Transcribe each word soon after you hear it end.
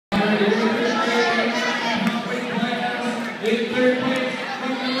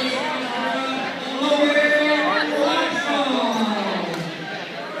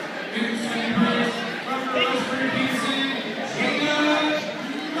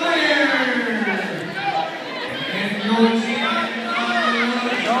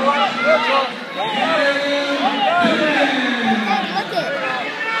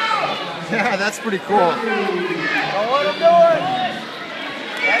That's pretty cool. Know what I'm doing.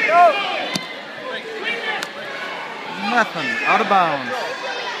 Back up. Nothing. Out of bounds.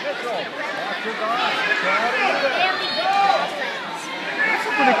 That's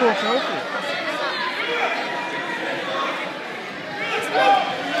a pretty cool trophy.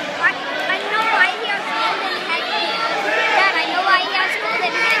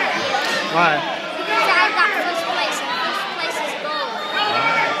 Why? Because I got first place, and first place is gold.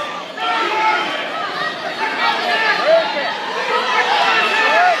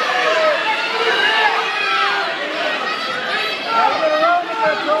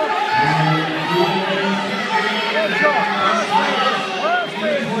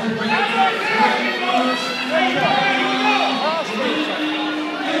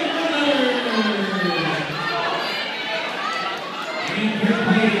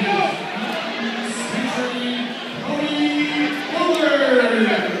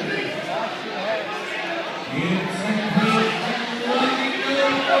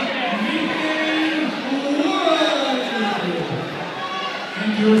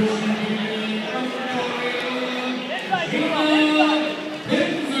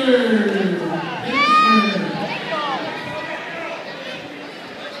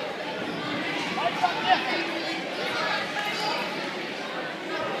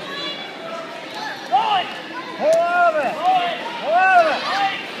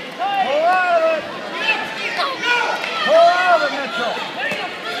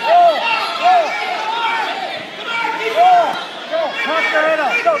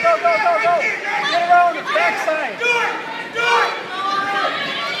 Go, go, go, go, go! Get around the backside! Do it! Do it!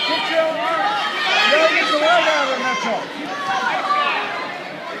 Get your own arm! You gotta get the leg out of there, Mitchell!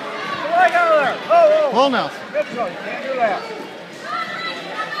 The leg out of there! Oh, oh! Pull, Nelson. Mitchell, you can't do that.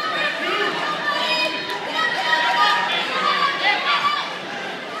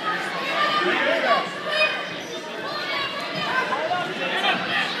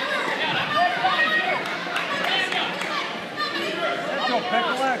 Pick a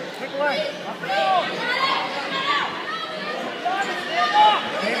leg, pick a leg.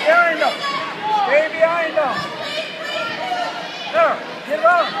 Stay behind them. Stay behind them. There, get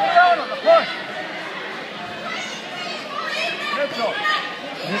around him, the push. Mitchell.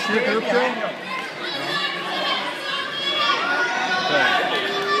 This your group too?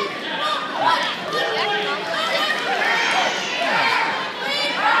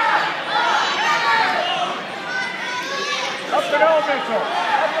 Up and out, Mitchell.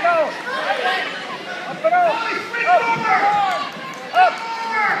 Up and out. Up and out. Up. Up.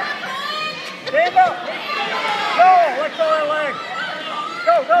 Stand up. Go. Let go of that leg.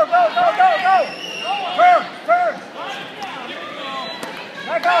 Go, go, go, go, go, go. Turn, turn.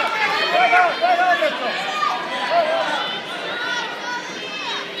 Back out. Back out, Mitchell. Here we go.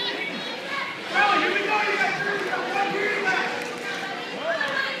 You got one here left.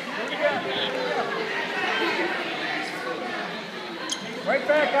 Right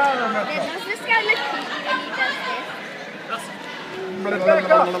back out of there, Mitchell. Does this guy look creepy when he does this? Right back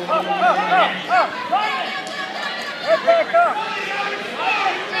up. Up, up, up, up. Right back up.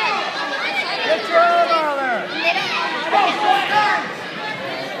 Get your arm out of there.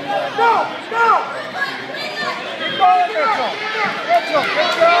 Go, go. Keep going, Mitchell. Mitchell,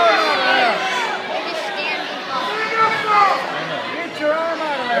 get your arm out of there. Get your arm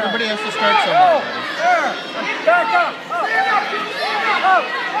out of there. Everybody has to start somewhere. There. Back up. Up. Up.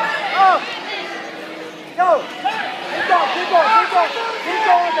 Up. Go. Keep going. Keep going. Keep going. Keep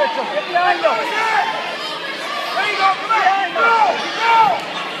going, Mitchell. Get behind them. There you go. Come behind them. Go.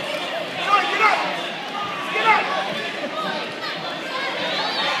 Go. Get up. Get up.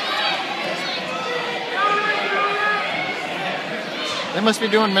 They must be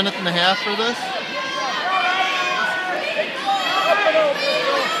doing a minute and a half for this. Up and over.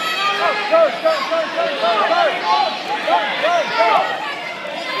 Up. Go. Go. Go. Go.